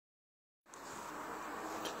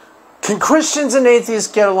Can Christians and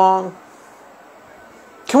atheists get along?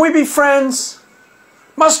 Can we be friends?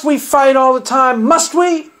 Must we fight all the time? Must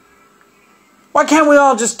we? Why can't we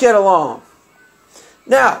all just get along?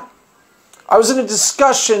 Now, I was in a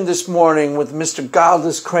discussion this morning with Mr.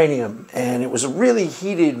 Godless Cranium, and it was a really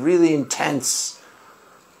heated, really intense,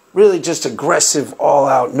 really just aggressive,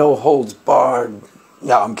 all-out, no-holds-barred.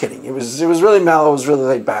 No, I'm kidding. It was really mellow. It was really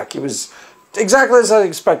laid back. It was exactly as I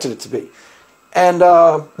expected it to be. And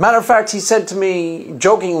matter of fact, he said to me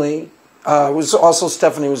jokingly, it was also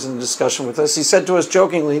Stephanie was in the discussion with us. He said to us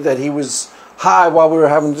jokingly that he was high while we were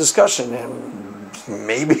having the discussion, and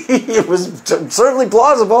maybe it was certainly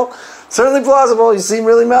plausible. Certainly plausible. He seemed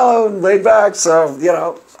really mellow and laid back, so, you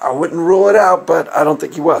know, I wouldn't rule it out, but I don't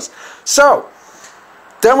think he was. So,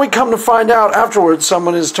 then we come to find out afterwards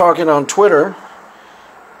someone is talking on Twitter,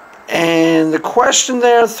 and the question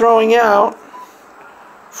they're throwing out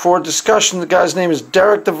for discussion, the guy's name is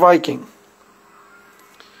Derek the Viking.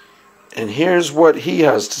 And here's what he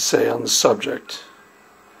has to say on the subject.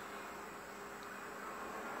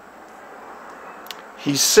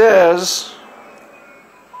 He says,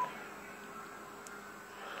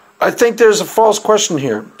 I think there's a false question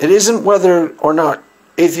here. It isn't whether or not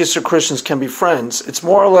atheists or Christians can be friends. It's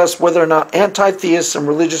more or less whether or not anti-theists and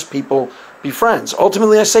religious people be friends.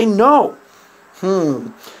 Ultimately, I say no.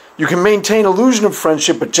 You can maintain illusion of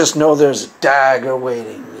friendship, but just know there's a dagger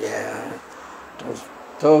waiting. Yeah,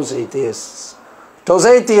 those atheists. Those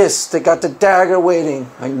atheists, they got the dagger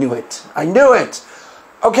waiting. I knew it. I knew it.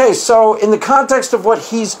 Okay, so in the context of what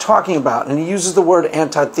he's talking about, and he uses the word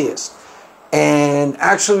anti-theist, and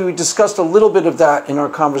actually we discussed a little bit of that in our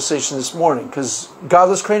conversation this morning, because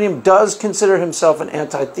Godless Cranium does consider himself an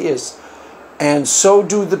anti-theist, and so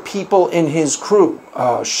do the people in his crew,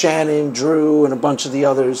 Shannon, Drew, and a bunch of the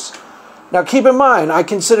others. Now keep in mind, I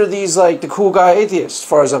consider these like the cool guy atheists, as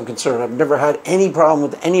far as I'm concerned. I've never had any problem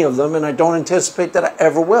with any of them, and I don't anticipate that I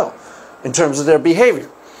ever will, in terms of their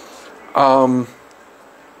behavior.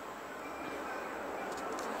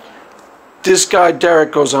 This guy,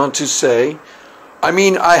 Derek, goes on to say, I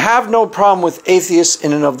mean, I have no problem with atheists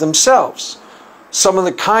in and of themselves. Some of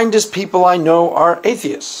the kindest people I know are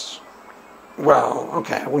atheists. Well,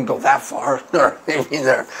 okay, I wouldn't go that far. I mean,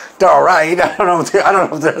 they're all right. I don't know if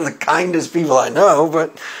they're the kindest people I know,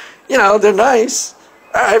 but, you know, they're nice.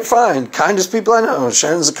 All right, fine. Kindest people I know.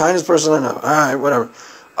 Shannon's the kindest person I know. All right, whatever.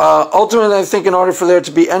 Ultimately, I think in order for there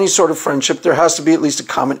to be any sort of friendship, there has to be at least a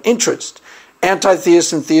common interest.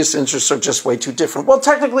 Anti-theist and theist interests are just way too different. Well,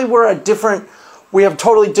 technically, we have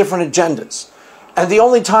totally different agendas. And the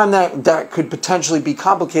only time that could potentially be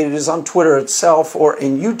complicated is on Twitter itself or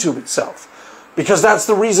in YouTube itself. Because that's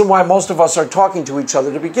the reason why most of us are talking to each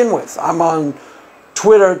other to begin with. I'm on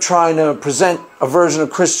Twitter trying to present a version of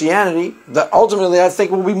Christianity that ultimately I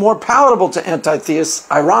think will be more palatable to anti-theists,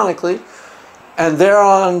 ironically. And they're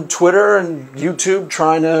on Twitter and YouTube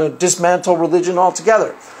trying to dismantle religion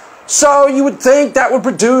altogether. So you would think that would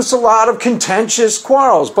produce a lot of contentious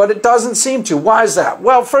quarrels, but it doesn't seem to. Why is that?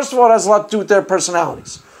 Well, first of all, it has a lot to do with their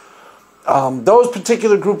personalities. Those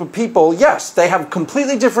particular group of people, yes, they have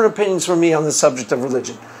completely different opinions from me on the subject of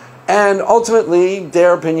religion. And ultimately,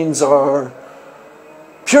 their opinions are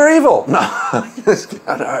pure evil. No,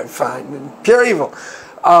 all right, fine, pure evil.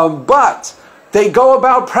 But they go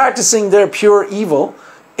about practicing their pure evil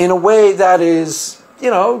in a way that is,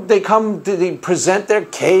 you know, they present their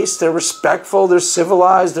case, they're respectful, they're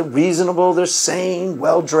civilized, they're reasonable, they're sane,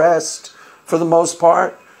 well-dressed for the most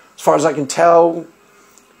part, as far as I can tell.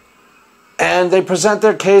 And they present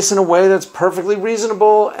their case in a way that's perfectly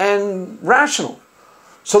reasonable and rational.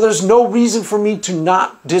 So there's no reason for me to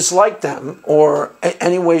not dislike them or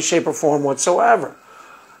any way, shape, or form whatsoever.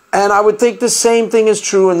 And I would think the same thing is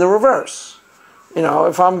true in the reverse. You know,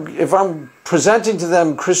 if I'm presenting to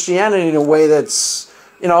them Christianity in a way that's,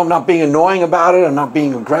 you know, I'm not being annoying about it, I'm not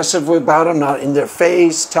being aggressive about it, I'm not in their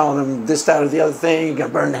face telling them this, that, or the other thing, you're going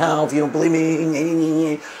to burn in hell if you don't believe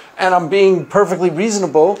me, and I'm being perfectly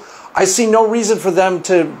reasonable, I see no reason for them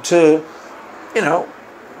to you know,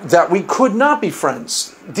 that we could not be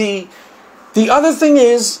friends. The other thing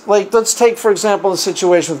is, like, let's take, for example, the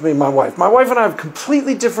situation with me and my wife. My wife and I have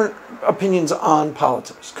completely different opinions on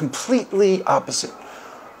politics, completely opposite.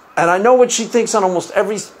 And I know what she thinks on almost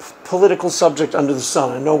every political subject under the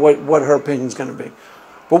sun. I know what her opinion is going to be.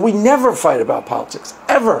 But we never fight about politics,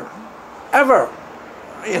 ever, ever.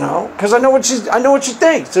 You know, because I know what she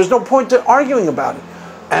thinks. There's no point to arguing about it.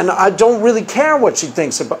 And I don't really care what she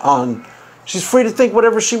thinks on. She's free to think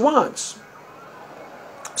whatever she wants.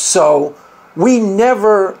 So we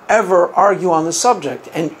never, ever argue on the subject.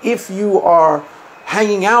 And if you are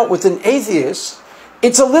hanging out with an atheist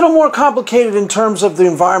It's a little more complicated in terms of the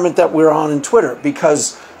environment that we're on in Twitter,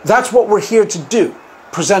 because that's what we're here to do,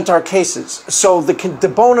 present our cases. So the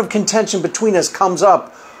bone of contention between us comes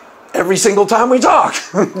up every single time we talk,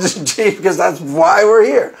 because that's why we're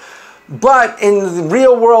here. But in the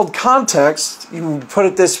real world context, you put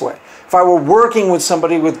it this way. If I were working with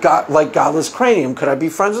somebody with like Godless Cranium, could I be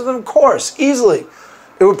friends with them? Of course, easily.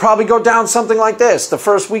 It would probably go down something like this. The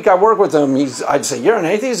first week I work with him, I'd say, "You're an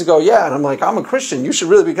atheist?" He'd go, "Yeah." And I'm like, "I'm a Christian. You should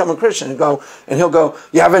really become a Christian." And he'll go,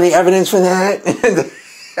 "You have any evidence for that?"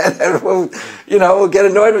 And then we'll get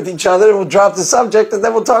annoyed with each other and we'll drop the subject and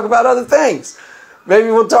then we'll talk about other things.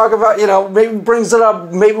 Maybe we'll talk about,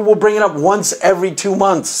 maybe we'll bring it up once every 2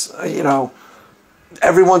 months,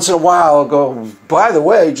 Every once in a while I'll go, "By the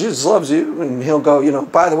way, Jesus loves you." And he'll go,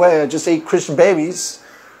 "By the way, I just ate Christian babies."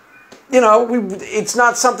 It's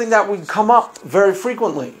not something that would come up very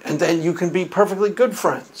frequently. And then you can be perfectly good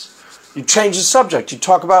friends. You change the subject. You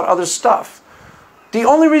talk about other stuff. The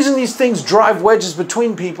only reason these things drive wedges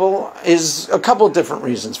between people is a couple of different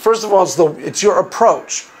reasons. First of all, it's your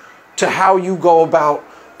approach to how you go about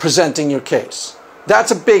presenting your case.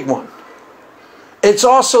 That's a big one. It's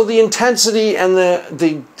also the intensity and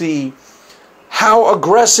the how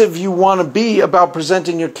aggressive you want to be about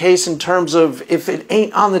presenting your case, in terms of, if it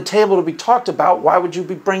ain't on the table to be talked about, why would you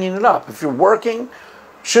be bringing it up? If you're working, it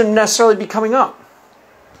shouldn't necessarily be coming up.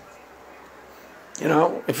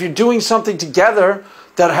 If you're doing something together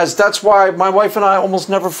that's why my wife and I almost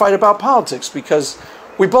never fight about politics, because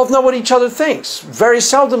we both know what each other thinks. Very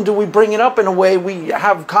seldom do we bring it up in a way, we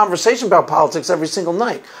have conversation about politics every single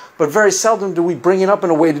night, but very seldom do we bring it up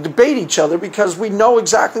in a way to debate each other, because we know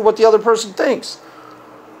exactly what the other person thinks.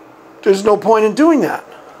 There's no point in doing that.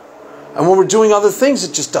 And when we're doing other things,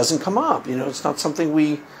 it just doesn't come up. It's not something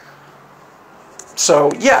we...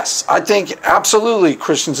 So, yes, I think absolutely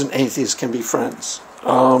Christians and atheists can be friends.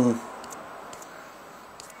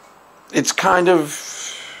 It's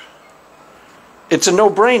a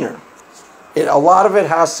no-brainer. A lot of it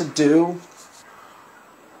has to do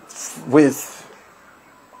with,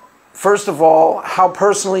 first of all, how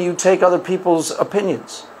personally you take other people's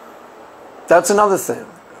opinions. That's another thing.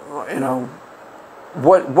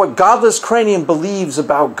 What Godless Cranium believes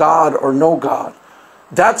about God or no God,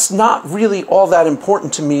 that's not really all that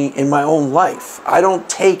important to me in my own life. I don't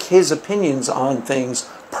take his opinions on things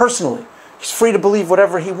personally. He's free to believe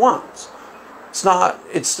whatever he wants. It's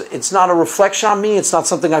not a reflection on me. It's not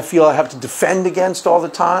something I feel I have to defend against all the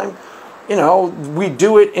time. We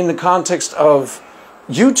do it in the context of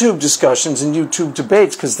YouTube discussions and YouTube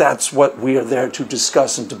debates, because that's what we are there to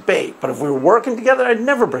discuss and debate. But if we were working together, I'd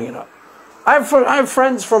never bring it up. I have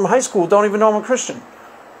friends from high school who don't even know I'm a Christian.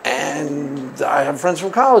 And I have friends from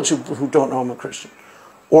college who don't know I'm a Christian.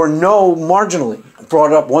 Or know marginally. I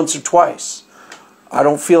brought it up once or twice. I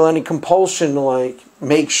don't feel any compulsion to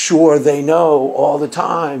make sure they know all the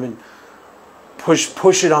time and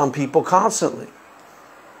push it on people constantly.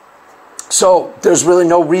 So there's really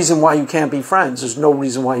no reason why you can't be friends. There's no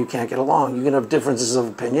reason why you can't get along. You can have differences of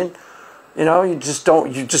opinion. You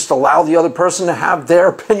just allow the other person to have their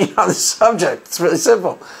opinion on the subject. It's really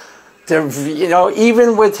simple.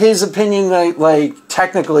 Even with his opinion,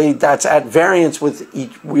 technically that's at variance with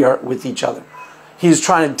each other. He's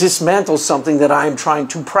trying to dismantle something that I am trying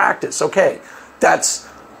to practice. Okay, that's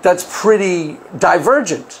pretty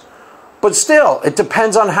divergent. But still, it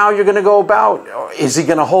depends on how you're going to go about. Is he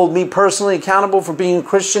going to hold me personally accountable for being a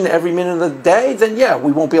Christian every minute of the day? Then yeah,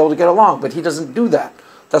 we won't be able to get along. But he doesn't do that.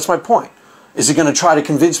 That's my point. Is he going to try to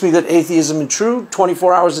convince me that atheism is true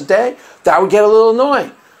 24 hours a day? That would get a little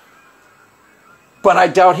annoying. But I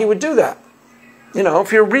doubt he would do that.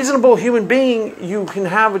 If you're a reasonable human being, you can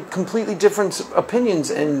have completely different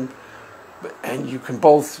opinions, and you can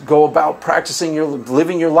both go about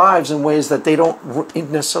living your lives in ways that they don't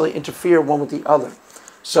necessarily interfere one with the other.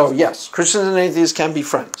 So yes, Christians and atheists can be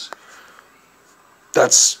friends.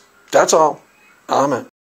 That's all. Amen.